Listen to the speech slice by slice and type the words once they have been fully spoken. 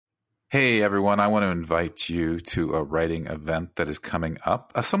Hey everyone, I want to invite you to a writing event that is coming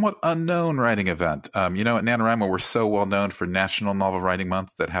up, a somewhat unknown writing event. At NaNoWriMo, we're so well known for National Novel Writing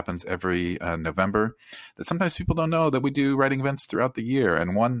Month that happens every November that sometimes people don't know that we do writing events throughout the year.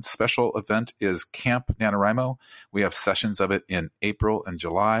 And one special event is Camp NaNoWriMo. We have sessions of it in April and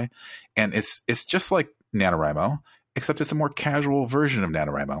July. And it's just like NaNoWriMo, except it's a more casual version of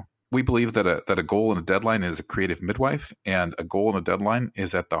NaNoWriMo. We believe that a goal and a deadline is a creative midwife, and a goal and a deadline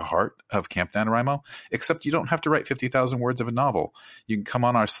is at the heart of Camp NaNoWriMo, except you don't have to write 50,000 words of a novel. You can come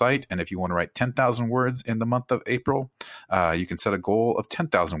on our site, and if you want to write 10,000 words in the month of April, you can set a goal of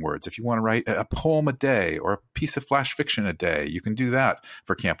 10,000 words. If you want to write a poem a day or a piece of flash fiction a day, you can do that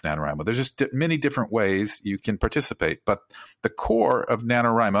for Camp NaNoWriMo. There's just many different ways you can participate, but the core of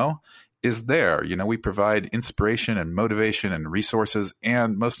NaNoWriMo is there. We provide inspiration and motivation and resources,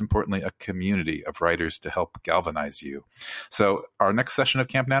 and most importantly, a community of writers to help galvanize you. So our next session of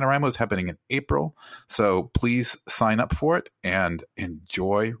Camp NaNoWriMo is happening in April. So please sign up for it and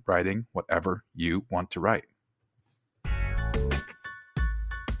enjoy writing whatever you want to write.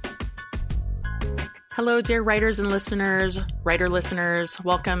 Hello, dear writers and listeners, writer listeners.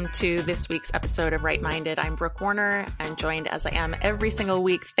 Welcome to this week's episode of Right Minded. I'm Brooke Warner. I'm joined as I am every single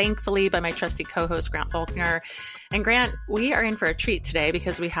week, thankfully, by my trusty co-host, Grant Faulkner. And Grant, we are in for a treat today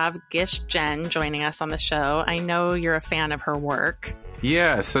because we have Gish Jen joining us on the show. I know you're a fan of her work.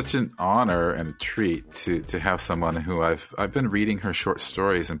 Yeah, it's such an honor and a treat to have someone who I've been reading her short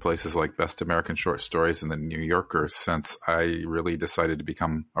stories in places like Best American Short Stories and the New Yorker since I really decided to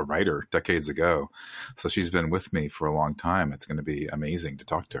become a writer decades ago. So she's been with me for a long time. It's going to be amazing to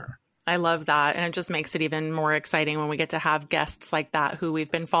talk to her. I love that. And it just makes it even more exciting when we get to have guests like that who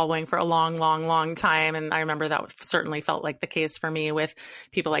we've been following for a long, long, long time. And I remember that certainly felt like the case for me with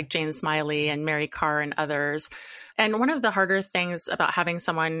people like Jane Smiley and Mary Karr and others. And one of the harder things about having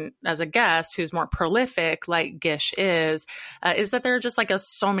someone as a guest who's more prolific like Gish is that there are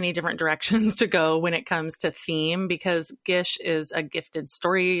just so many different directions to go when it comes to theme, because Gish is a gifted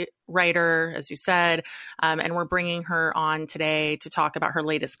story writer, as you said, and we're bringing her on today to talk about her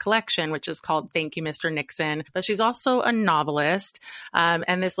latest collection, which is called Thank You, Mr. Nixon. But she's also a novelist,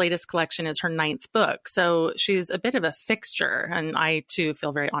 and this latest collection is her 9th book. So she's a bit of a fixture, and I, too,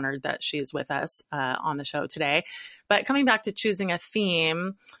 feel very honored that she's with us on the show today. But coming back to choosing a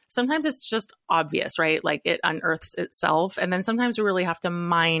theme, sometimes it's just obvious, right? Like it unearths itself. And then sometimes we really have to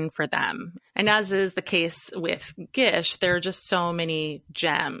mine for them. And as is the case with Gish, there are just so many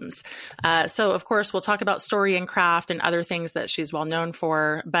gems. So of course, we'll talk about story and craft and other things that she's well known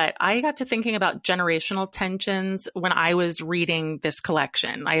for. But I got to thinking about generational tensions when I was reading this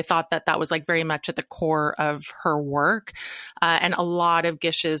collection. I thought that was very much at the core of her work. And a lot of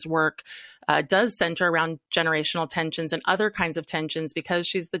Gish's work does center around generational tensions and other kinds of tensions because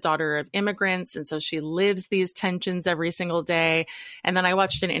she's the daughter of immigrants. And so she lives these tensions every single day. And then I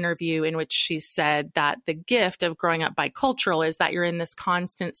watched an interview in which she said that the gift of growing up bicultural is that you're in this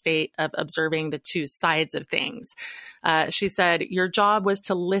constant state of observing the two sides of things. She said, your job was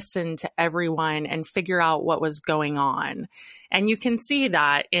to listen to everyone and figure out what was going on. And you can see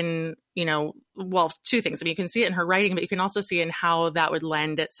that in, two things. I mean, you can see it in her writing, but you can also see in how that would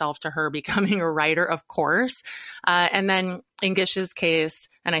lend itself to her becoming a writer, of course. And then in Gish's case,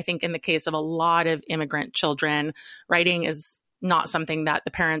 and I think in the case of a lot of immigrant children, writing is not something that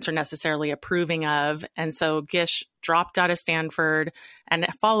the parents are necessarily approving of. And so Gish dropped out of Stanford. And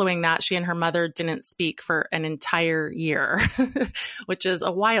following that, she and her mother didn't speak for an entire year, which is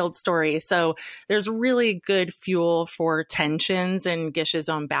a wild story. So there's really good fuel for tensions in Gish's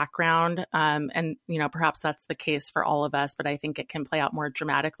own background. And, perhaps that's the case for all of us, but I think it can play out more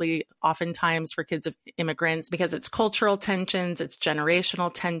dramatically oftentimes for kids of immigrants because it's cultural tensions, it's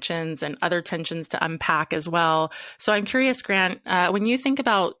generational tensions, and other tensions to unpack as well. So I'm curious, Grant, when you think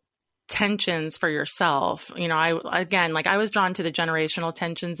about tensions for yourself, I was drawn to the generational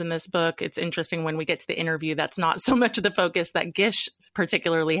tensions in this book. It's interesting when we get to the interview, that's not so much of the focus that Gish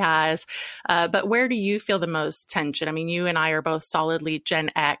particularly has. But where do you feel the most tension? I mean, you and I are both solidly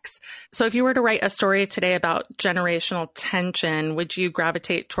Gen X. So if you were to write a story today about generational tension, would you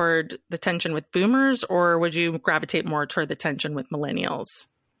gravitate toward the tension with boomers or would you gravitate more toward the tension with millennials?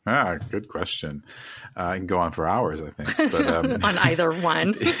 Good question. I can go on for hours, I think. But, on either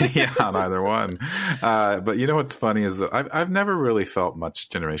one. Yeah, on either one. But what's funny is that I've never really felt much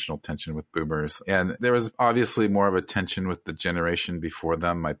generational tension with boomers. And there was obviously more of a tension with the generation before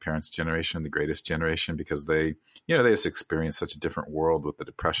them, my parents' generation, the greatest generation, because they just experienced such a different world with the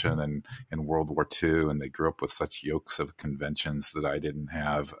Depression and World War II. And they grew up with such yokes of conventions that I didn't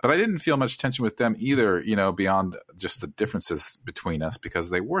have. But I didn't feel much tension with them either, beyond just the differences between us because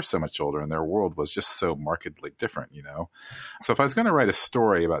they were so much older and their world was just so markedly different, you know? So if I was going to write a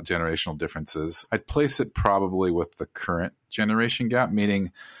story about generational differences, I'd place it probably with the current generation gap,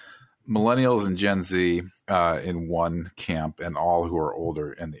 meaning millennials and Gen Z in one camp and all who are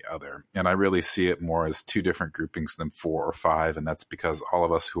older in the other. And I really see it more as two different groupings than 4 or 5. And that's because all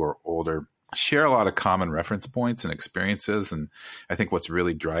of us who are older share a lot of common reference points and experiences. And I think what's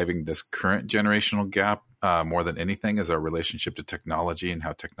really driving this current generational gap more than anything is our relationship to technology and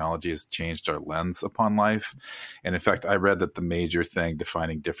how technology has changed our lens upon life. And in fact, I read that the major thing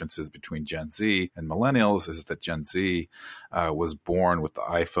defining differences between Gen Z and millennials is that Gen Z was born with the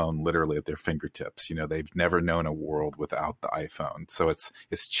iPhone literally at their fingertips. You know, they've never known a world without the iPhone. So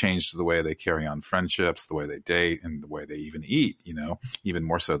it's changed the way they carry on friendships, the way they date, and the way they even eat, you know, even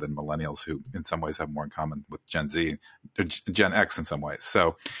more so than millennials, who in some ways have more in common with Gen Z, Gen X in some ways.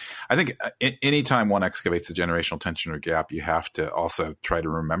 So I think anytime one excavates a generational tension or gap, you have to also try to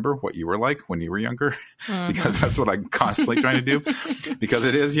remember what you were like when you were younger, because that's what I'm constantly trying to do, because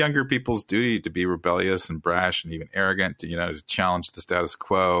it is younger people's duty to be rebellious and brash and even arrogant, to, you know, to challenge the status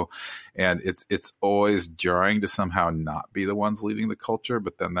quo. And it's always jarring to somehow not be the ones leading the culture.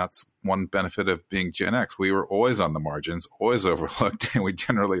 But then that's one benefit of being Gen X. We were always on the margins, always overlooked, and we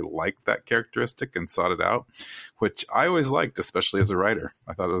generally liked that characteristic and sought it out, which I always liked, especially as a writer.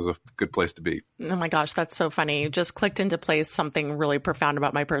 I thought it was a good place to be. Oh my gosh, that's so funny. You just clicked into place something really profound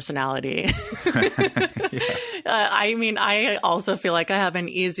about my personality. I mean, I also feel like I have an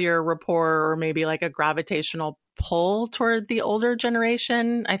easier rapport, or maybe like a gravitational pull toward the older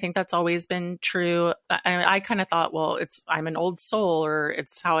generation. I think that's always been true. I kind of thought, well, I'm an old soul, or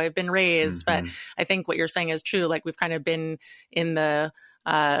it's how I've been raised. But I think what you're saying is true. Like, we've kind of been in the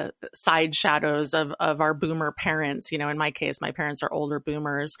side shadows of our boomer parents. You know, in my case, my parents are older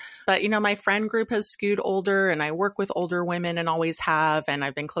boomers, but, you know, my friend group has skewed older, and I work with older women and always have, and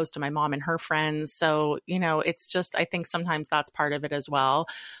I've been close to my mom and her friends. So, you know, it's just, I think sometimes that's part of it as well.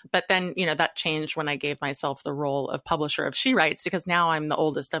 But then, you know, that changed when I gave myself the role of publisher of She Writes, because now I'm the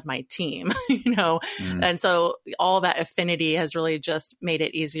oldest of my team, you know, and so all that affinity has really just made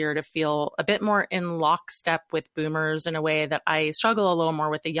it easier to feel a bit more in lockstep with boomers in a way that I struggle a little more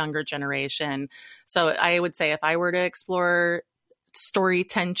with the younger generation. So I would say if I were to explore story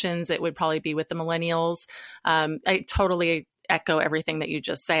tensions, it would probably be with the millennials. I totally echo everything that you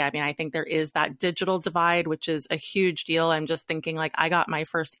just say. I mean, I think there is that digital divide, which is a huge deal. I'm just thinking, like, I got my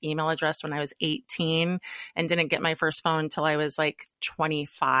first email address when I was 18 and didn't get my first phone till I was like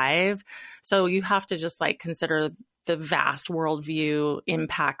 25. So you have to just like consider the vast worldview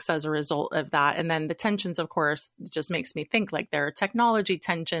impacts as a result of that. And then the tensions, of course, just makes me think like there are technology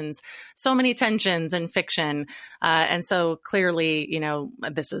tensions, so many tensions in fiction. And so clearly, you know,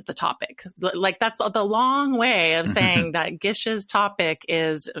 this is the topic. Like, that's the long way of saying that Gish's topic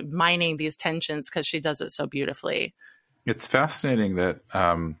is mining these tensions, because she does it so beautifully. It's fascinating that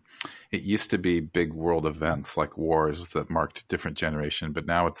it used to be big world events like wars that marked a different generation, but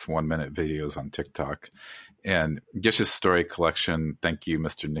now it's 1-minute videos on TikTok. And Gish's story collection, Thank You,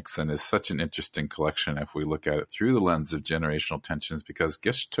 Mr. Nixon, is such an interesting collection if we look at it through the lens of generational tensions, because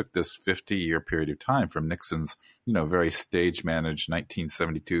Gish took this 50-year period of time from Nixon's, you know, very stage-managed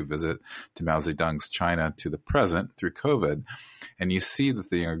 1972 visit to Mao Zedong's China to the present through COVID. And you see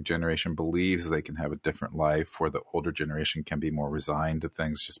that the younger generation believes they can have a different life, where the older generation can be more resigned to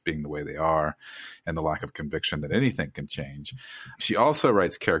things just being the way they are, and the lack of conviction that anything can change. She also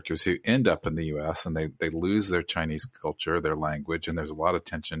writes characters who end up in the U.S. and they lose their Chinese culture, their language, and there's a lot of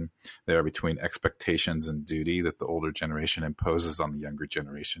tension there between expectations and duty that the older generation imposes on the younger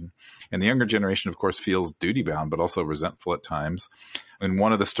generation. And the younger generation, of course, feels duty-bound, but also resentful at times. In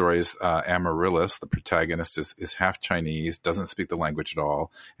one of the stories, Amaryllis, the protagonist, is half Chinese, doesn't speak the language at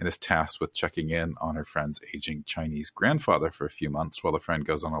all, and is tasked with checking in on her friend's aging Chinese grandfather for a few months while the friend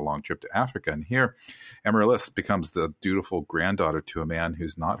goes on a long trip to Africa. And here, Amaryllis becomes the dutiful granddaughter to a man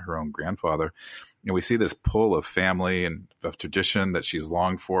who's not her own grandfather. And we see this pull of family and of tradition that she's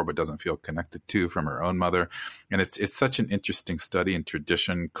longed for but doesn't feel connected to from her own mother. And it's such an interesting study in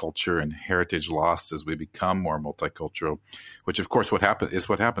tradition, culture, and heritage lost as we become more multicultural, which, of course, what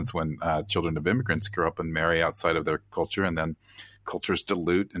happens when children of immigrants grow up and marry outside of their culture, and then cultures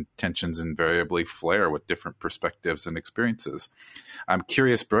dilute and tensions invariably flare with different perspectives and experiences. I'm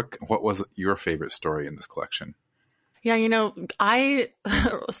curious, Brooke, what was your favorite story in this collection? Yeah, you know, I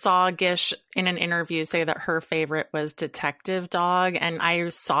saw Gish in an interview say that her favorite was Detective Dog. And I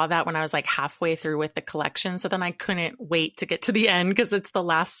saw that when I was like halfway through with the collection. So then I couldn't wait to get to the end because it's the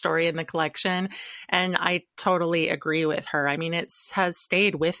last story in the collection. And I totally agree with her. I mean, it has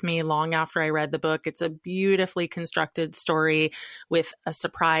stayed with me long after I read the book. It's a beautifully constructed story with a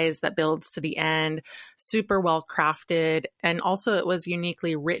surprise that builds to the end, super well crafted. And also it was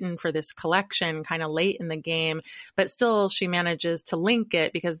uniquely written for this collection kind of late in the game, but still she manages to link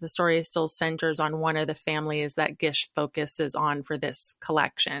it because the story still centers on one of the families that Gish focuses on for this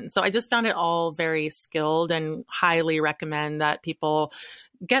collection. So I just found it all very skilled and highly recommend that people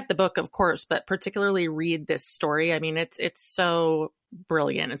get the book, of course, but particularly read this story. I mean, it's so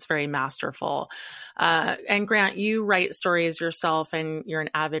brilliant. It's very masterful. And Grant, you write stories yourself and you're an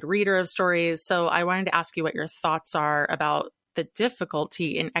avid reader of stories. So I wanted to ask you what your thoughts are about the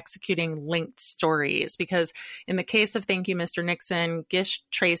difficulty in executing linked stories, because in the case of Thank You, Mr. Nixon, Gish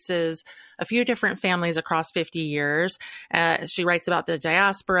traces a few different families across 50 years. She writes about the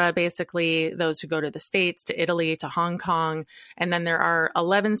diaspora, basically those who go to the States, to Italy, to Hong Kong. And then there are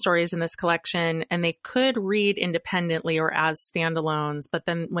 11 stories in this collection, and they could read independently or as standalones, but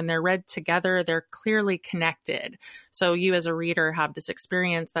then when they're read together, they're clearly connected. So you as a reader have this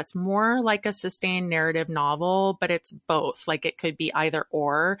experience that's more like a sustained narrative novel, but it's both. Like it could be either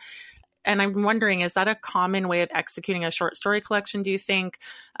or. And I'm wondering, is that a common way of executing a short story collection, do you think?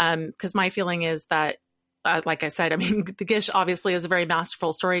 Because my feeling is that, like I said, I mean, the Gish obviously is a very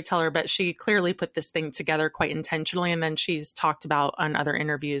masterful storyteller, but she clearly put this thing together quite intentionally. And then she's talked about on other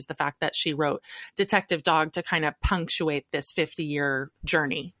interviews the fact that she wrote Detective Dog to kind of punctuate this 50-year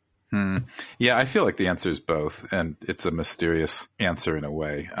journey. Yeah, I feel like the answer is both, and it's a mysterious answer in a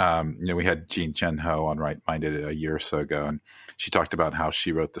way. We had Jean Chen Ho on Right Minded a year or so ago, and she talked about how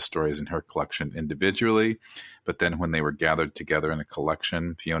she wrote the stories in her collection individually, but then when they were gathered together in a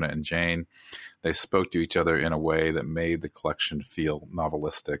collection, Fiona and Jane, they spoke to each other in a way that made the collection feel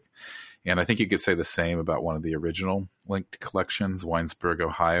novelistic. And I think you could say the same about one of the original linked collections, Winesburg,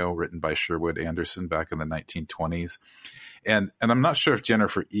 Ohio, written by Sherwood Anderson back in the 1920s. And I'm not sure if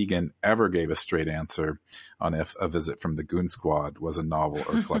Jennifer Egan ever gave a straight answer on if A Visit from the Goon Squad was a novel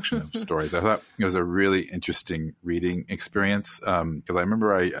or a collection of stories. I thought it was a really interesting reading experience because I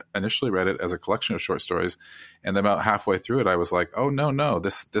remember I initially read it as a collection of short stories, and then about halfway through it, I was like, oh, no,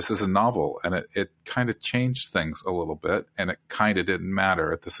 this is a novel. And it kind of changed things a little bit, and it kind of didn't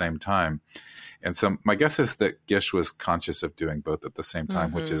matter at the same time. And so my guess is that Gish was conscious of doing both at the same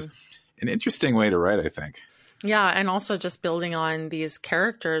time, which is an interesting way to write, I think. Yeah, and also just building on these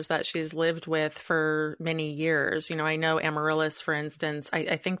characters that she's lived with for many years. You know, I know Amaryllis, for instance,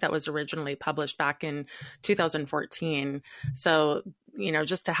 I think that was originally published back in 2014. So, you know,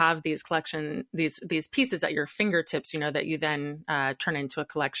 just to have these these pieces at your fingertips, you know, that you then turn into a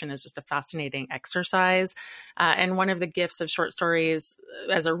collection is just a fascinating exercise. And one of the gifts of short stories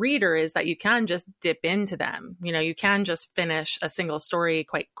as a reader is that you can just dip into them. You know, you can just finish a single story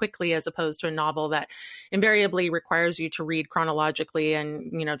quite quickly as opposed to a novel that invariably requires you to read chronologically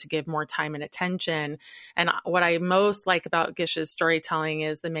and, you know, to give more time and attention. And what I most like about Gish's storytelling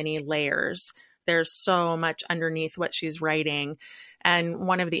is the many layers. There's so much underneath what she's writing. And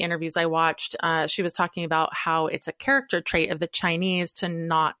one of the interviews I watched, she was talking about how it's a character trait of the Chinese to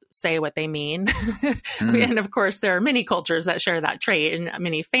not say what they mean. And of course, there are many cultures that share that trait, and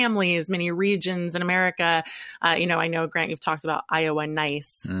many families, many regions in America. You know, I know, Grant, you've talked about Iowa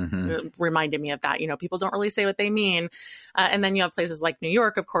nice. Reminded me of that. You know, people don't really say what they mean. And then you have places like New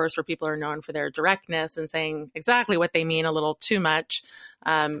York, of course, where people are known for their directness and saying exactly what they mean a little too much.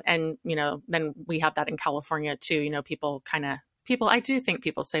 And, you know, then we have that in California too. You know, I do think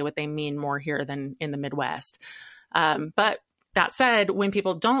people say what they mean more here than in the Midwest. But that said, when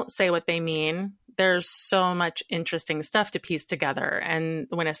people don't say what they mean, there's so much interesting stuff to piece together. And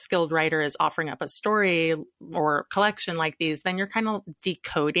when a skilled writer is offering up a story or collection like these, then you're kind of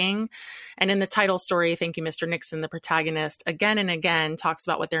decoding. And in the title story, Thank You, Mr. Nixon, the protagonist again and again talks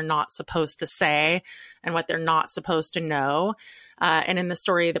about what they're not supposed to say and what they're not supposed to know. And in the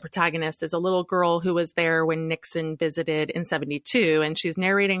story, the protagonist is a little girl who was there when Nixon visited in 1972, and she's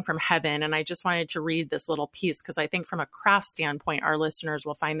narrating from heaven. And I just wanted to read this little piece because I think from a craft standpoint, our listeners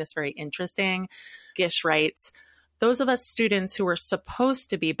will find this very interesting. Gish writes, "Those of us students who were supposed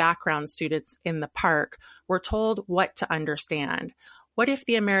to be background students in the park were told what to understand. What if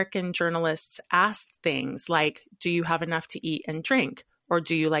the American journalists asked things like, 'Do you have enough to eat and drink?' Or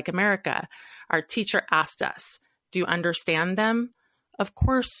 'Do you like America?' Our teacher asked us, 'Do you understand them?' Of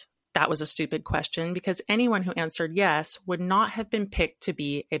course, that was a stupid question because anyone who answered yes would not have been picked to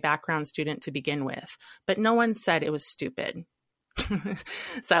be a background student to begin with. But no one said it was stupid."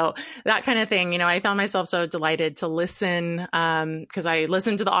 So that kind of thing, I found myself so delighted to listen because I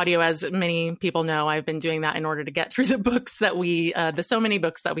listen to the audio, as many people know. I've been doing that in order to get through the books that the so many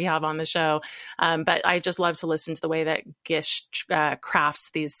books that we have on the show. But I just love to listen to the way that Gish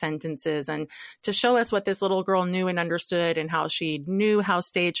crafts these sentences and to show us what this little girl knew and understood and how she knew how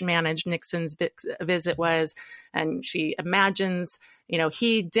stage managed Nixon's visit was. And she imagines,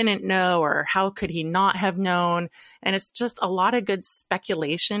 he didn't know, or how could he not have known? And it's just a lot of good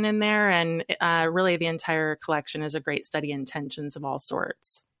speculation in there. And really, the entire collection is a great study in tensions of all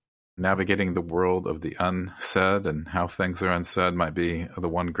sorts. Navigating the world of the unsaid and how things are unsaid might be the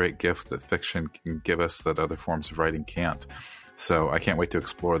one great gift that fiction can give us that other forms of writing can't. So I can't wait to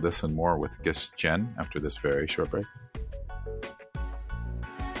explore this and more with Gish Jen after this very short break.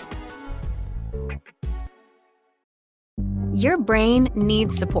 Your brain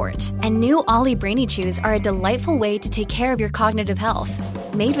needs support, and new Ollie Brainy Chews are a delightful way to take care of your cognitive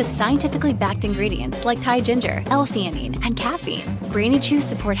health. Made with scientifically backed ingredients like Thai ginger, L-theanine, and caffeine, Brainy Chews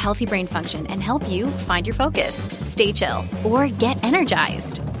support healthy brain function and help you find your focus, stay chill, or get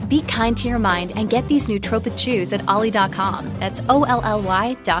energized. Be kind to your mind and get these nootropic chews at Ollie.com. That's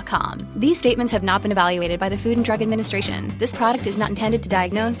OLLY.com. These statements have not been evaluated by the Food and Drug Administration. This product is not intended to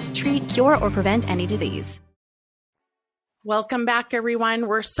diagnose, treat, cure, or prevent any disease. Welcome back, everyone.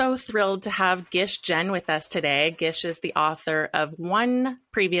 We're so thrilled to have Gish Jen with us today. Gish is the author of one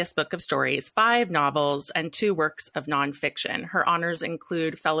previous book of stories, 5 novels, and 2 works of nonfiction. Her honors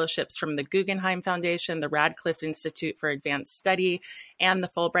include fellowships from the Guggenheim Foundation, the Radcliffe Institute for Advanced Study, and the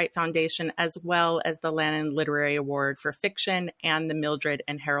Fulbright Foundation, as well as the Lannan Literary Award for Fiction and the Mildred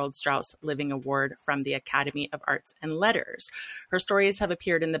and Harold Strauss Living Award from the Academy of Arts and Letters. Her stories have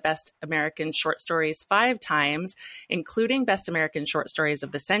appeared in the Best American Short Stories 5 times, including Best American Short Stories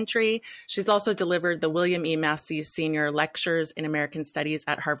of the Century. She's also delivered the William E. Massey Senior Lectures in American Studies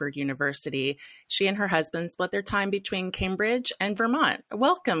at Harvard University. She and her husband split their time between Cambridge and Vermont.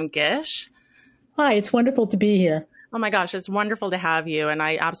 Welcome, Gish. Hi, it's wonderful to be here. Oh my gosh, it's wonderful to have you. And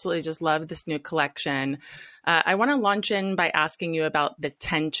I absolutely just love this new collection. I want to launch in by asking you about the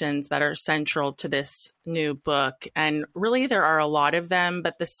tensions that are central to this new book. And really, there are a lot of them,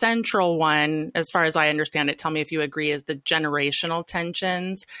 but the central one, as far as I understand it, tell me if you agree, is the generational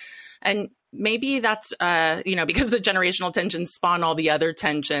tensions. And maybe that's, because the generational tensions spawn all the other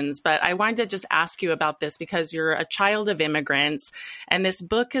tensions. But I wanted to just ask you about this because you're a child of immigrants. And this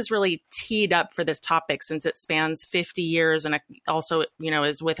book is really teed up for this topic since it spans 50 years and also,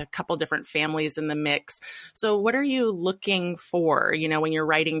 is with a couple different families in the mix. So what are you looking for, when you're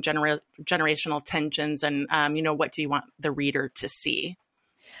writing generational tensions and, what do you want the reader to see?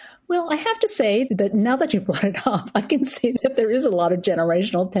 Well, I have to say that now that you brought it up, I can see that there is a lot of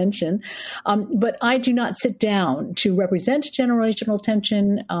generational tension, but I do not sit down to represent generational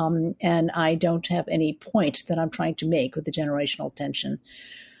tension, and I don't have any point that I'm trying to make with the generational tension.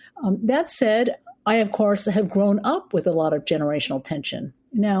 That said, I, of course, have grown up with a lot of generational tension.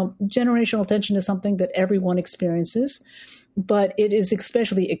 Now, generational tension is something that everyone experiences, but it is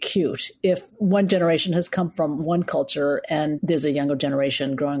especially acute if one generation has come from one culture and there's a younger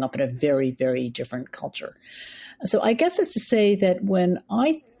generation growing up in a very, very different culture. So I guess it's to say that when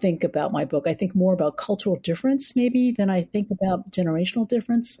I think about my book, I think more about cultural difference maybe than I think about generational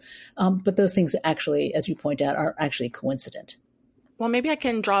difference. But those things actually, as you point out, are actually coincident. Well, maybe I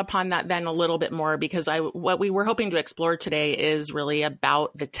can draw upon that then a little bit more because what we were hoping to explore today is really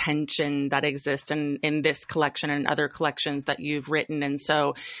about the tension that exists in this collection and other collections that you've written. And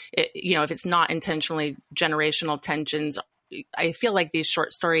so, if it's not intentionally generational tensions, I feel like these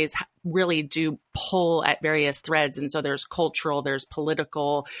short stories really do pull at various threads. And so there's cultural, there's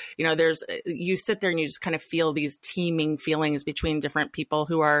political, you sit there and you just kind of feel these teeming feelings between different people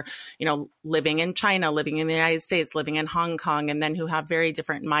who are, living in China, living in the United States, living in Hong Kong, and then who have very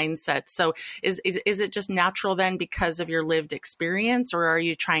different mindsets. So is it just natural then because of your lived experience, or are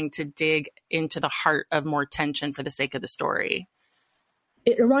you trying to dig into the heart of more tension for the sake of the story?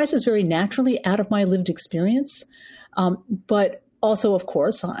 It arises very naturally out of my lived experience. But also, of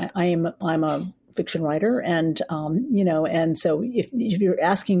course, I'm a fiction writer, and and so if you're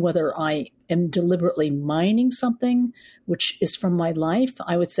asking whether I am deliberately mining something which is from my life,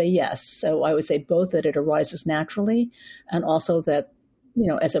 I would say yes. So I would say both that it arises naturally, and also that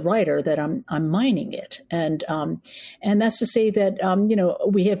as a writer that I'm mining it, and that's to say that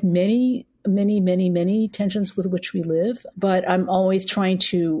we have many tensions with which we live, but I'm always trying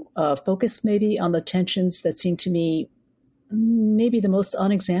to focus maybe on the tensions that seem to me maybe the most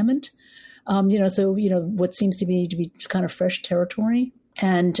unexamined. What seems to be kind of fresh territory.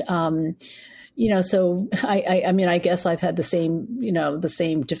 And, So I mean, I guess I've had the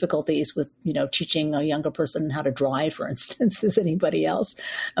same difficulties with, teaching a younger person how to drive, for instance, as anybody else.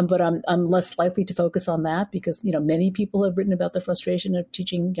 But I'm less likely to focus on that because, many people have written about the frustration of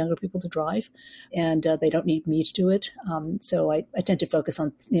teaching younger people to drive, and they don't need me to do it. So I tend to focus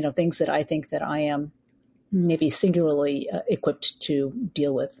on, things that I think that I am maybe singularly equipped to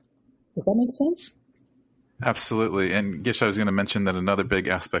deal with. Does that make sense? Absolutely. And Gish, I was going to mention that another big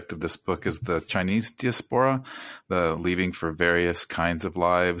aspect of this book is the Chinese diaspora, the leaving for various kinds of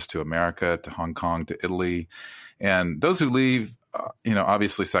lives to America, to Hong Kong, to Italy. And those who leave,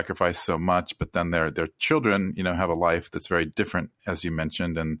 obviously sacrifice so much, but then their children, have a life that's very different, as you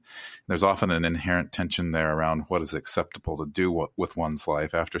mentioned. And there's often an inherent tension there around what is acceptable to do with one's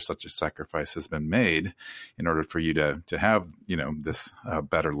life after such a sacrifice has been made in order for you to have, this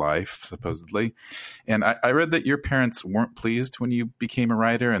better life, supposedly. And I read that your parents weren't pleased when you became a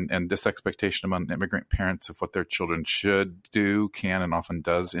writer, and this expectation among immigrant parents of what their children should do can and often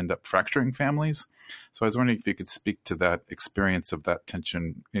does end up fracturing families. So I was wondering if you could speak to that experience of that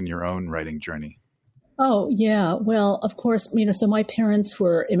tension in your own writing journey. Oh, yeah. Well, of course, so my parents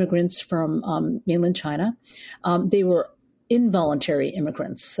were immigrants from mainland China. They were involuntary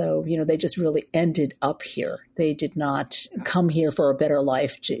immigrants. So, they just really ended up here. They did not come here for a better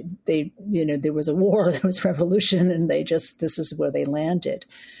life. There was a war, there was revolution, and this is where they landed.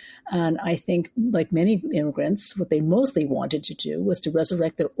 And I think, like many immigrants, what they mostly wanted to do was to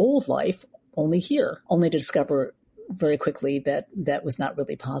resurrect their old life only here, only to discover very quickly that that was not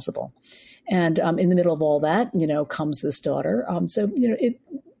really possible. And in the middle of all that, comes this daughter.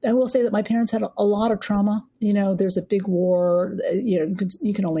 I will say that my parents had a lot of trauma. There's a big war.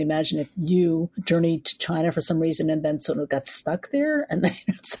 You can only imagine if you journeyed to China for some reason and then sort of got stuck there, and then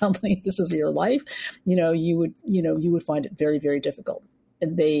suddenly this is your life. You would find it very, very difficult.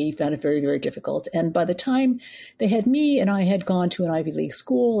 And they found it very, very difficult. And by the time they had me and I had gone to an Ivy League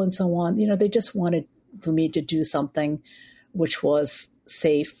school and so on, they just wanted for me to do something which was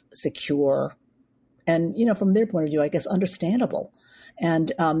safe, secure, and, from their point of view, I guess, understandable.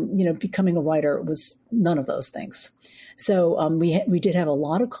 And, becoming a writer was none of those things. So we did have a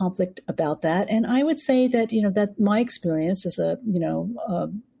lot of conflict about that. And I would say that, that my experience as a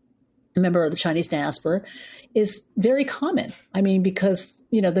member of the Chinese diaspora is very common. I mean, because,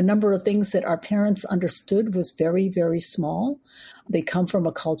 the number of things that our parents understood was very, very small. They come from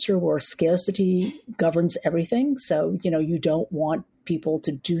a culture where scarcity governs everything. So, you don't want people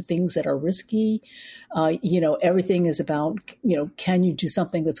to do things that are risky. Everything is about, can you do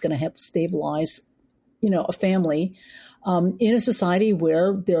something that's going to help stabilize, a family in a society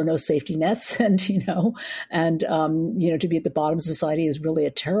where there are no safety nets, and to be at the bottom of society is really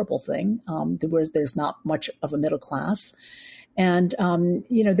a terrible thing. Whereas there's not much of a middle class, and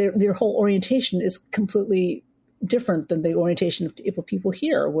their whole orientation is completely different than the orientation of people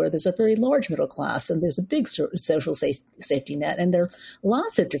here, where there's a very large middle class and there's a big social safety net, and there are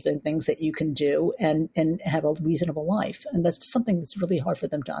lots of different things that you can do and have a reasonable life, and that's something that's really hard for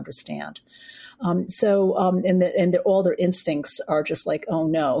them to understand. All their instincts are just like, oh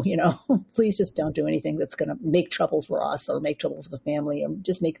no, please just don't do anything that's going to make trouble for us or make trouble for the family, or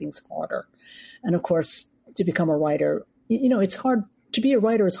just make things harder. And of course, to become a writer, it's hard. To be a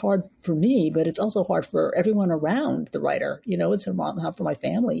writer is hard for me, but it's also hard for everyone around the writer. It's hard for my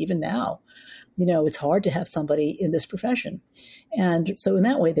family, even now. It's hard to have somebody in this profession. And so in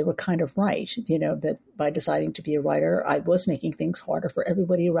that way, they were kind of right, that by deciding to be a writer, I was making things harder for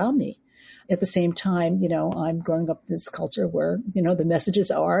everybody around me. At the same time, I'm growing up in this culture where, the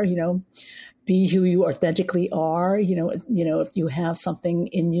messages are, be who you authentically are. If you have something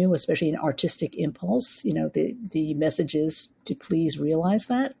in you, especially an artistic impulse, the message is to please realize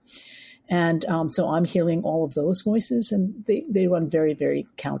that. And so I'm hearing all of those voices, and they run very, very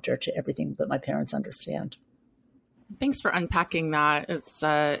counter to everything that my parents understand. Thanks for unpacking that. It's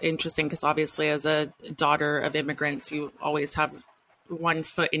interesting because obviously as a daughter of immigrants, you always have one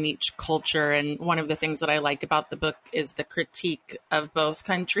foot in each culture. And one of the things that I like about the book is the critique of both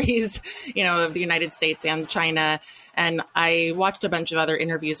countries, of the United States and China. And I watched a bunch of other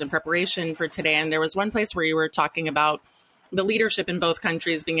interviews in preparation for today. And there was one place where you were talking about the leadership in both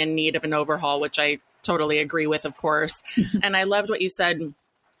countries being in need of an overhaul, which I totally agree with, of course. And I loved what you said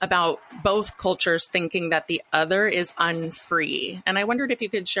about both cultures thinking that the other is unfree. And I wondered if you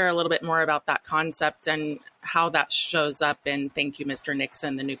could share a little bit more about that concept and how that shows up in Thank You, Mr.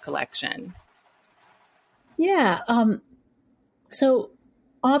 Nixon, the new collection. Yeah. So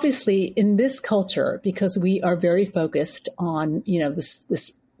obviously in this culture, because we are very focused on,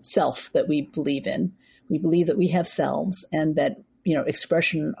 this self that we believe in, we believe that we have selves, and that,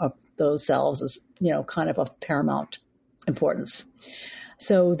 expression of those selves as, kind of paramount importance.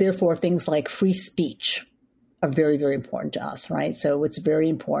 So therefore, things like free speech are very, very important to us, right? So it's very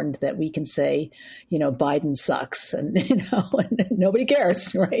important that we can say, Biden sucks, and and nobody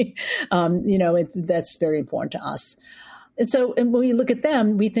cares, right? That's very important to us. And when we look at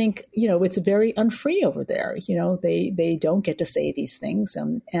them, we think, it's very unfree over there. They don't get to say these things,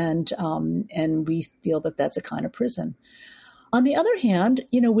 and we feel that that's a kind of prison. On the other hand,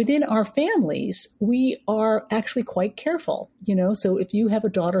 within our families, we are actually quite careful, so if you have a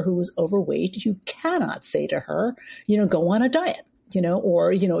daughter who is overweight, you cannot say to her, go on a diet,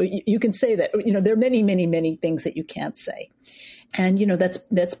 or, you can say that, there are many, many, many things that you can't say. And,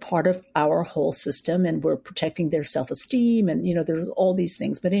 that's part of our whole system, and we're protecting their self-esteem, and, there's all these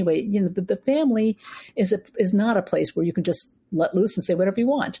things. But anyway, the family is not a place where you can just let loose and say whatever you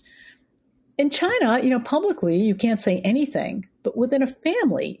want. In China, publicly, you can't say anything, but within a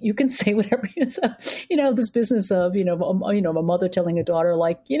family, you can say whatever you want. This business of, a mother telling a daughter,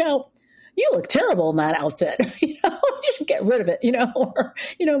 like, you look terrible in that outfit. You should get rid of it. Or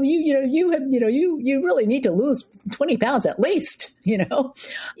you really need to lose 20 pounds at least. In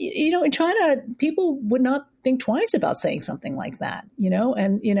China, people would not think twice about saying something like that.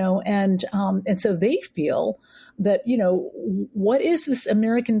 And so they feel that what is this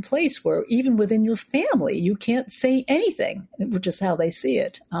American place where even within your family you can't say anything, which is how they see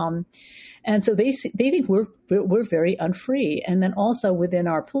it. And so they think we're very unfree. And then also within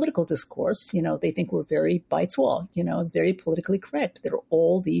our political discourse, they think we're very baizuo, very politically correct. There are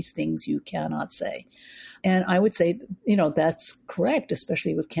all these things you cannot say. And I would say, that's correct,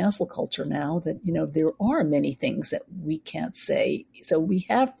 especially with cancel culture now, that, there are many things that we can't say. So we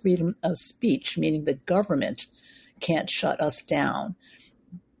have freedom of speech, meaning the government can't shut us down.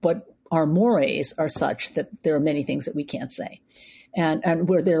 But our mores are such that there are many things that we can't say. And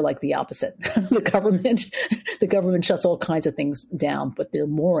where they're like the opposite. The government shuts all kinds of things down, but their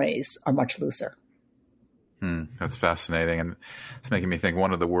mores are much looser. That's fascinating. And it's making me think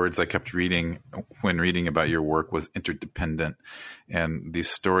one of the words I kept reading when reading about your work was interdependent. And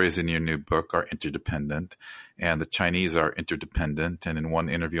these stories in your new book are interdependent, and the Chinese are interdependent. And in one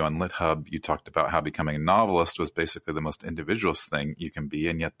interview on LitHub, you talked about how becoming a novelist was basically the most individualist thing you can be.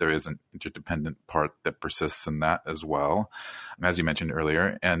 And yet there is an interdependent part that persists in that as well, as you mentioned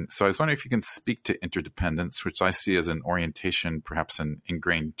earlier. And so I was wondering if you can speak to interdependence, which I see as an orientation, perhaps an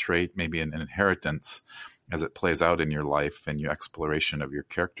ingrained trait, maybe an inheritance, as it plays out in your life and your exploration of your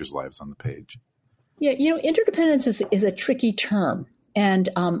characters' lives on the page. Yeah, interdependence is a tricky term. And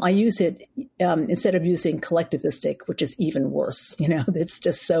I use it instead of using collectivistic, which is even worse. It's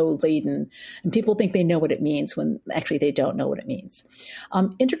just so laden. And people think they know what it means when actually they don't know what it means.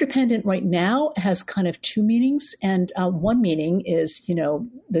 Interdependent right now has kind of two meanings. And one meaning is,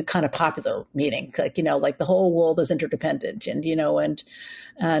 the kind of popular meaning, like the whole world is interdependent, and,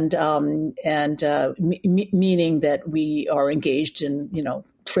 meaning that we are engaged in,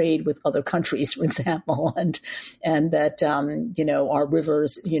 trade with other countries, for example, and that, our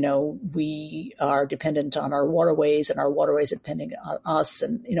rivers, we are dependent on our waterways, and our waterways are dependent on us,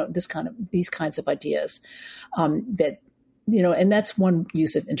 and, these kinds of ideas, and that's one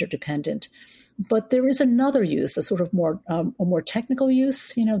use of interdependent. But there is another use, a sort of a more technical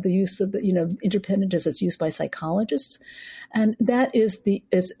use, the use of interdependent as it's used by psychologists. And that is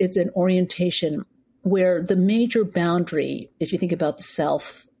it's an orientation where the major boundary, if you think about the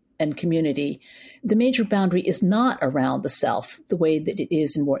self and community, the major boundary is not around the self the way that it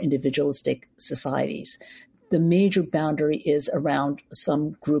is in more individualistic societies. The major boundary is around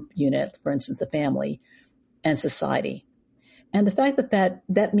some group unit, for instance, the family and society. And the fact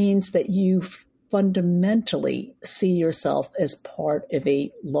that means that you fundamentally see yourself as part of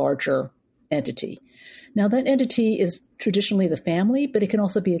a larger entity. Now, that entity is traditionally the family, but it can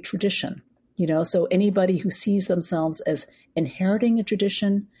also be a tradition. So anybody who sees themselves as inheriting a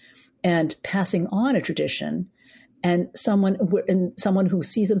tradition and passing on a tradition, and someone who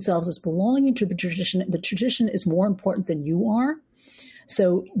sees themselves as belonging to the tradition is more important than you are.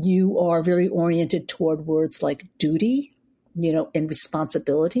 So you are very oriented toward words like duty, and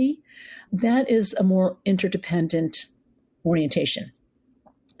responsibility. That is a more interdependent orientation.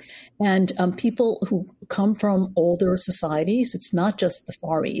 And people who come from older societies, it's not just the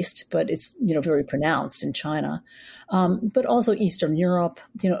Far East, but it's, very pronounced in China, but also Eastern Europe,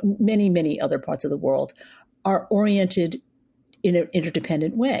 many, many other parts of the world are oriented in an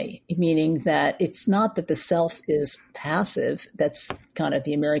interdependent way, meaning that it's not that the self is passive. That's kind of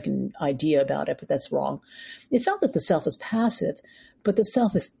the American idea about it, but that's wrong. It's not that the self is passive, but the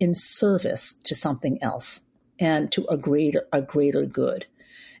self is in service to something else and to a greater good.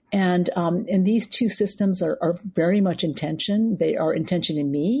 And these two systems are very much in tension. They are in tension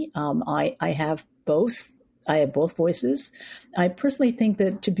in me. I have both. I have both voices. I personally think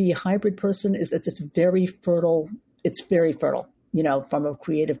that to be a hybrid person is that it's very fertile. It's very fertile, from a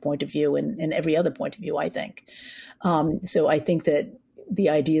creative point of view and every other point of view, I think. So I think that the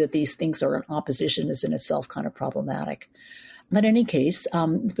idea that these things are in opposition is in itself kind of problematic. But in any case,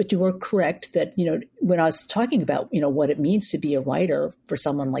 but you were correct that, when I was talking about, what it means to be a writer for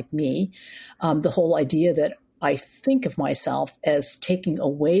someone like me, the whole idea that I think of myself as taking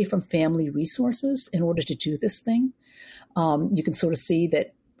away from family resources in order to do this thing. You can sort of see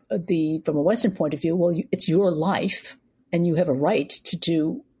that from a Western point of view, well, it's your life and you have a right to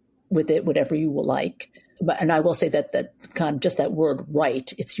do with it whatever you will like. And I will say that kind of just that word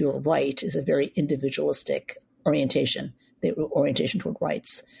right, it's your right, is a very individualistic orientation, the orientation toward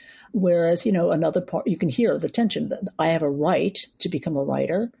rights. Whereas, another part, you can hear the tension that I have a right to become a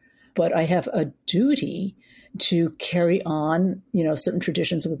writer, but I have a duty to carry on, certain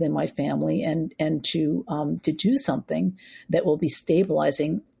traditions within my family and to do something that will be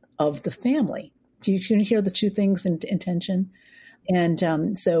stabilizing of the family. Do you hear the two things in tension?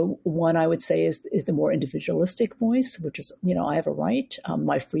 And so one I would say is the more individualistic voice, which is, I have a right.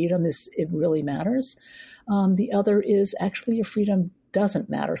 My freedom it really matters. The other is actually your freedom doesn't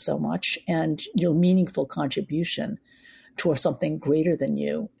matter so much, and your meaningful contribution towards something greater than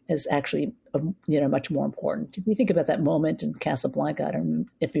you is actually, much more important. If you think about that moment in Casablanca, I don't know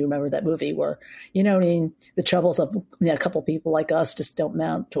if you remember that movie where, the troubles of a couple people like us just don't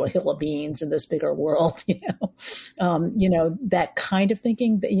mount to a hill of beans in this bigger world, that kind of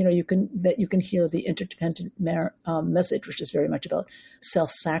thinking that, you can hear the interdependent message, which is very much about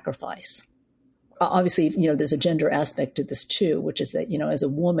self-sacrifice. Obviously, there's a gender aspect to this too, which is that, as a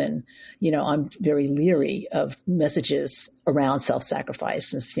woman, I'm very leery of messages around self-sacrifice,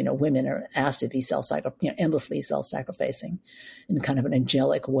 since, women are asked to be endlessly self-sacrificing in kind of an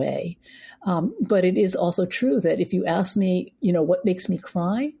angelic way. But it is also true that if you ask me, what makes me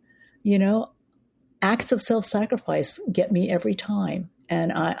cry, acts of self-sacrifice get me every time.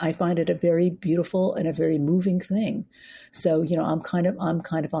 And I find it a very beautiful and a very moving thing. So, I'm kind of on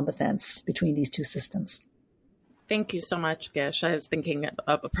the fence between these two systems. Thank you so much, Gish. I was thinking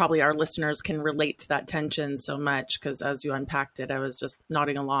probably our listeners can relate to that tension so much, because as you unpacked it, I was just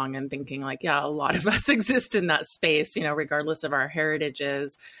nodding along and thinking a lot of us exist in that space, regardless of our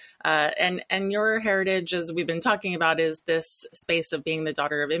heritages. And your heritage, as we've been talking about, is this space of being the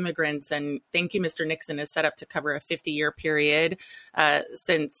daughter of immigrants. And Thank You, Mr. Nixon is set up to cover a 50-year period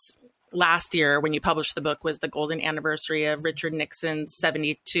since last year, when you published the book, was the golden anniversary of Richard Nixon's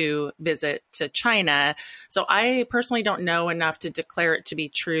 72 visit to China. So I personally don't know enough to declare it to be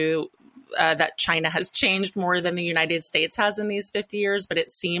true that China has changed more than the United States has in these 50 years, but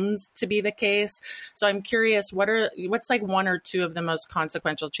it seems to be the case. So I'm curious, what's one or two of the most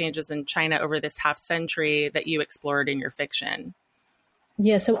consequential changes in China over this half century that you explored in your fiction?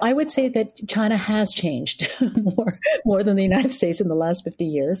 Yeah, so I would say that China has changed more than the United States in the last 50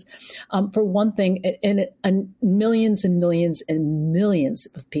 years. For one thing, and millions and millions and millions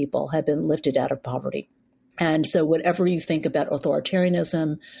of people have been lifted out of poverty. And so whatever you think about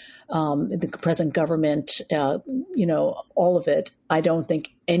authoritarianism, the present government, all of it, I don't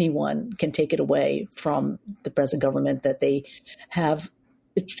think anyone can take it away from the present government that they have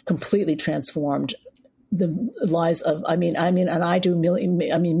completely transformed the lives of, millions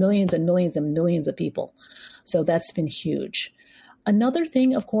and millions and millions of people. So that's been huge. Another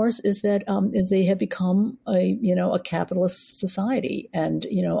thing, of course, is that is they have become a capitalist society, and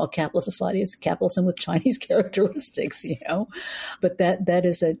a capitalist society is capitalism with Chinese characteristics, but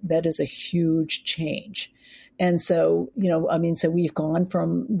that is a huge change. And so, so we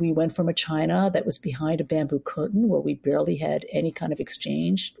went from a China that was behind a bamboo curtain where we barely had any kind of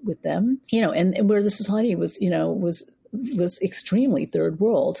exchange with them, and where the society was extremely third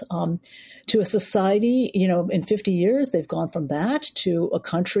world, to a society, in 50 years, they've gone from that to a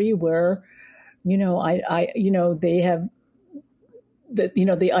country where, they have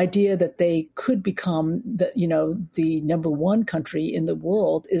the idea that they could become the number one country in the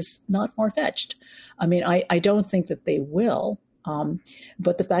world is not far-fetched. I don't think that they will.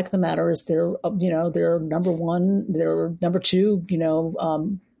 But the fact of the matter is they're number one, they're number two,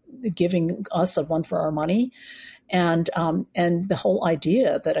 giving us a run for our money. And the whole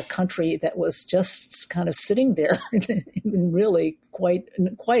idea that a country that was just kind of sitting there in really quite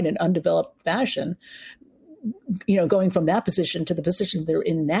an undeveloped fashion, going from that position to the position they're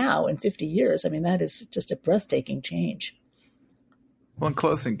in now in 50 years, that is just a breathtaking change. Well, in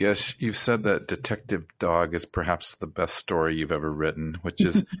closing, Gish, you've said that Detective Dog is perhaps the best story you've ever written, which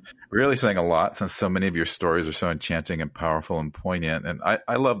is really saying a lot since so many of your stories are so enchanting and powerful and poignant. And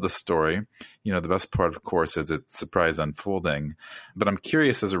I love the story. You know, the best part, of course, is its surprise unfolding. But I'm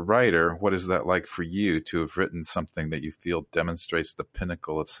curious, as a writer, what is that like for you to have written something that you feel demonstrates the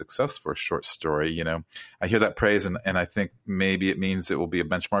pinnacle of success for a short story? You know, I hear that praise, and I think maybe it means it will be a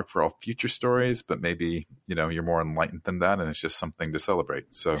benchmark for all future stories, but maybe, you know, you're more enlightened than that, and it's just something to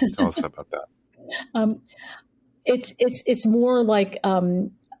celebrate. So tell us about that. It's more like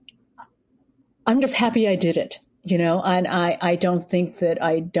I'm just happy I did it. You know, and I don't think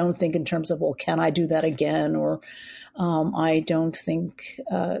in terms of, well, can I do that again? Or I don't think,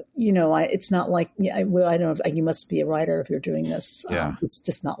 it's not like, I don't know, you must be a writer if you're doing this. Yeah. It's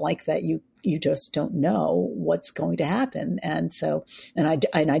just not like that. You just don't know what's going to happen. And so, and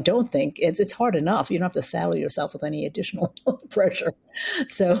I don't think it's hard enough. You don't have to saddle yourself with any additional pressure.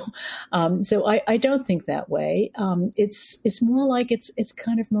 So I don't think that way. It's more like it's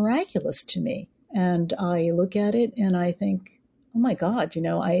kind of miraculous to me. And I look at it and I think, oh my God, you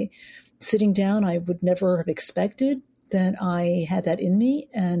know, sitting down, I would never have expected that I had that in me.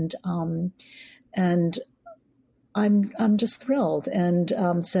 And I'm just thrilled. And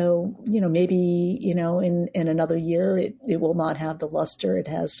so, you know, maybe, you know, in another year, it will not have the luster it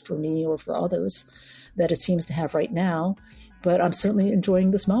has for me or for others that it seems to have right now. But I'm certainly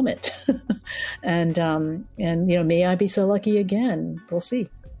enjoying this moment. and, you know, may I be so lucky again. We'll see.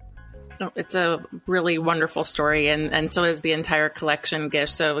 It's a really wonderful story, and so is the entire collection,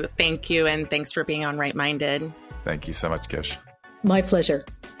 Gish. So thank you, and thanks for being on Right Minded. Thank you so much, Gish. My pleasure.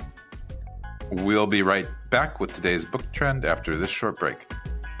 We'll be right back with today's book trend after this short break.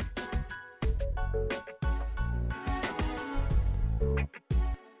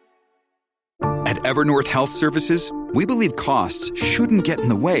 At Evernorth Health Services, we believe costs shouldn't get in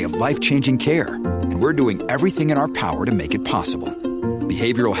the way of life-changing care, and we're doing everything in our power to make it possible.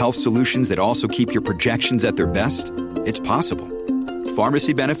 Behavioral health solutions that also keep your projections at their best? It's possible.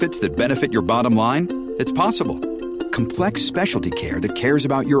 Pharmacy benefits that benefit your bottom line? It's possible. Complex specialty care that cares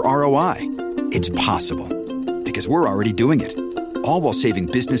about your ROI? It's possible. Because we're already doing it. All while saving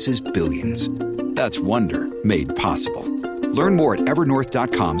businesses billions. That's Wonder made possible. Learn more at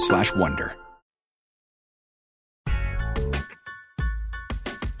evernorth.com/wonder.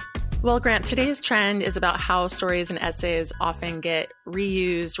 Well, Grant, today's trend is about how stories and essays often get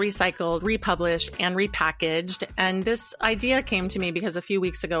reused, recycled, republished, and repackaged. And this idea came to me because a few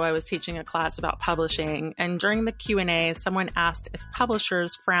weeks ago, I was teaching a class about publishing. And during the Q&A, someone asked if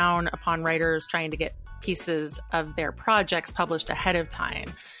publishers frown upon writers trying to get pieces of their projects published ahead of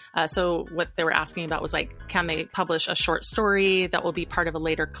time. So what they were asking about was like, can they publish a short story that will be part of a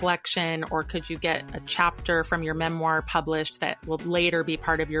later collection? Or could you get a chapter from your memoir published that will later be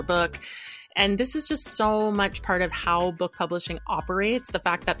part of your book? And this is just so much part of how book publishing operates, the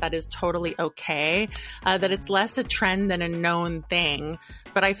fact that that is totally okay, that it's less a trend than a known thing.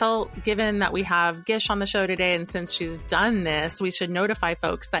 But I felt, given that we have Gish on the show today, and since she's done this, we should notify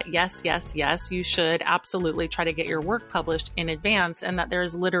folks that yes, you should absolutely try to get your work published in advance, and that there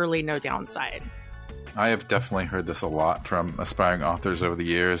is literally no downside. I have definitely heard this a lot from aspiring authors over the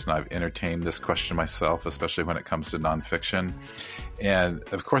years, and I've entertained this question myself, especially when it comes to nonfiction. And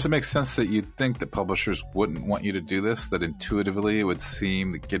of course, it makes sense that you'd think that publishers wouldn't want you to do this, that intuitively it would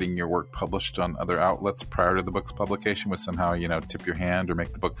seem that getting your work published on other outlets prior to the book's publication would somehow, you know, tip your hand or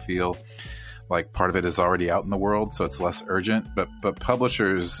make the book feel like part of it is already out in the world, so it's less urgent. But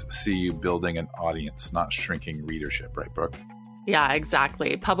publishers see you building an audience, not shrinking readership, right, Brooke? Yeah,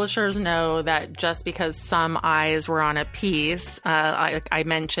 exactly. Publishers know that just because some eyes were on a piece, I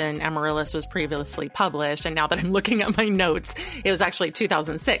mentioned Amaryllis was previously published, and now that I'm looking at my notes, it was actually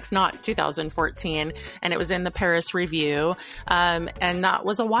 2006, not 2014, and it was in the Paris Review, and that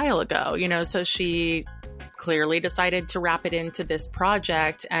was a while ago, you know, so she clearly decided to wrap it into this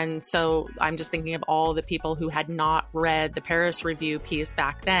project. And so I'm just thinking of all the people who had not read the Paris Review piece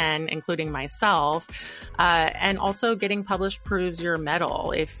back then, including myself. And also getting published proves your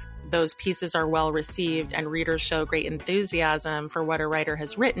mettle. If those pieces are well received and readers show great enthusiasm for what a writer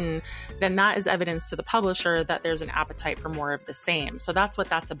has written, then that is evidence to the publisher that there's an appetite for more of the same. So that's what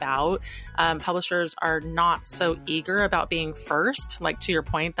that's about. Publishers are not so eager about being first. Like, to your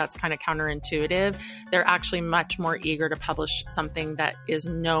point, that's kind of counterintuitive. They're actually much more eager to publish something that is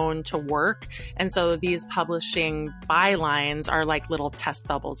known to work. And so these publishing bylines are like little test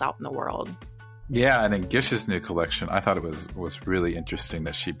bubbles out in the world. Yeah, and in Gish's new collection, I thought it was really interesting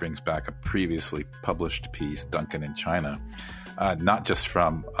that she brings back a previously published piece, Duncan in China. not just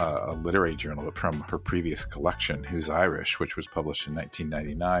from a literary journal, but from her previous collection, Who's Irish, which was published in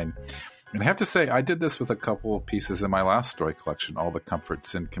 1999. And I have to say, I did this with a couple of pieces in my last story collection, All the Comfort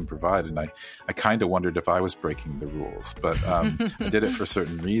Sin Can Provide. And I kind of wondered if I was breaking the rules, but I did it for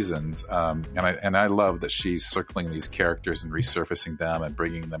certain reasons. And I love that she's circling these characters and resurfacing them and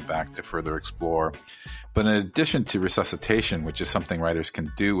bringing them back to further explore. But in addition to resuscitation, which is something writers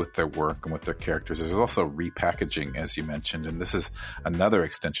can do with their work and with their characters, there's also repackaging, as you mentioned. And this is another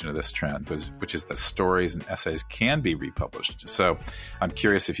extension of this trend, which is that stories and essays can be republished. So I'm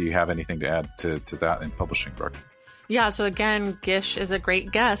curious if you have anything to add to that in publishing, Brooke. Yeah, so again, Gish is a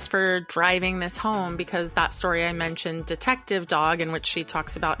great guest for driving this home, because that story I mentioned, Detective Dog, in which she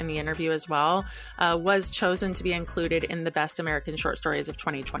talks about in the interview as well, was chosen to be included in the Best American Short Stories of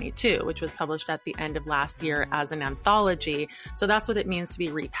 2022, which was published at the end of last year as an anthology. So that's what it means to be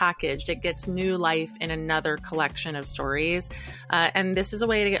repackaged. It gets new life in another collection of stories. And this is a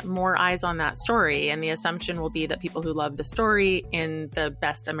way to get more eyes on that story. And the assumption will be that people who love the story in the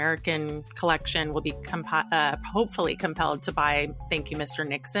Best American collection will be hopefully compelled to buy Thank You, Mr.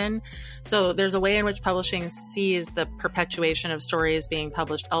 Nixon. So there's a way in which publishing sees the perpetuation of stories being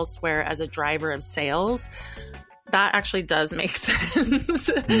published elsewhere as a driver of sales. That actually does make sense.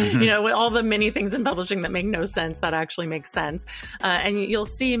 You know, with all the many things in publishing that make no sense, that actually makes sense. And you'll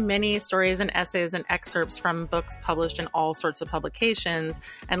see many stories and essays and excerpts from books published in all sorts of publications.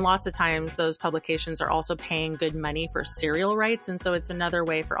 And lots of times those publications are also paying good money for serial rights. And so it's another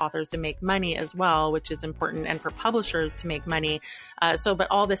way for authors to make money as well, which is important, and for publishers to make money. But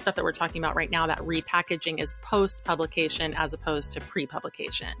all this stuff that we're talking about right now, that repackaging, is post-publication as opposed to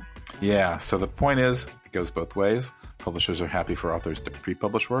pre-publication. Yeah. So the point is, it goes both ways. Publishers are happy for authors to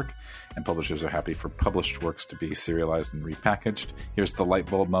pre-publish work, and publishers are happy for published works to be serialized and repackaged. Here's the light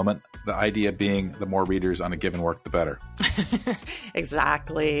bulb moment. The idea being, the more readers on a given work, the better.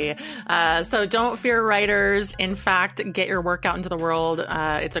 Exactly. So don't fear, writers. In fact, get your work out into the world.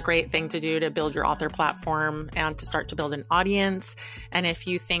 It's a great thing to do to build your author platform and to start to build an audience. And if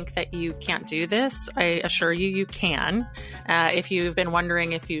you think that you can't do this, I assure you, you can. If you've been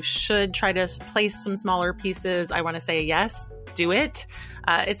wondering if you should try to place some smaller pieces, I want to say yes, do it.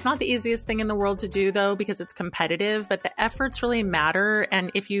 It's not the easiest thing in the world to do, though, because it's competitive, but the efforts really matter.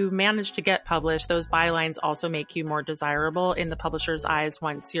 And if you manage to get published, those bylines also make you more desirable in the publisher's eyes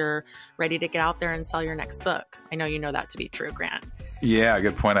once you're ready to get out there and sell your next book. I know you know that to be true, Grant. Yeah,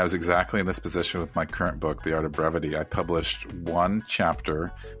 good point. I was exactly in this position with my current book, The Art of Brevity. I published one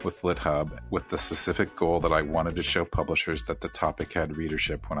chapter with LitHub with the specific goal that I wanted to show publishers that the topic had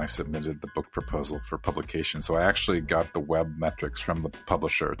readership when I submitted the book proposal for publication. So I actually got the web metrics from the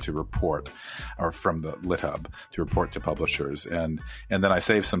publisher to report, or from the LitHub to report to publishers. And then I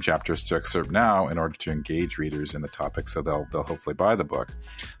saved some chapters to excerpt now in order to engage readers in the topic, so they'll hopefully buy the book.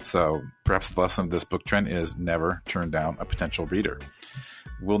 So perhaps the lesson of this book trend is never turn down a potential reader.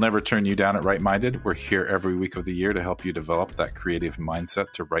 We'll never turn you down at Right Minded. We're here every week of the year to help you develop that creative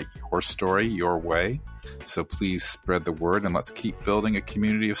mindset to write your story your way. So please spread the word, and let's keep building a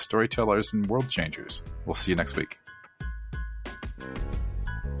community of storytellers and world changers. We'll see you next week.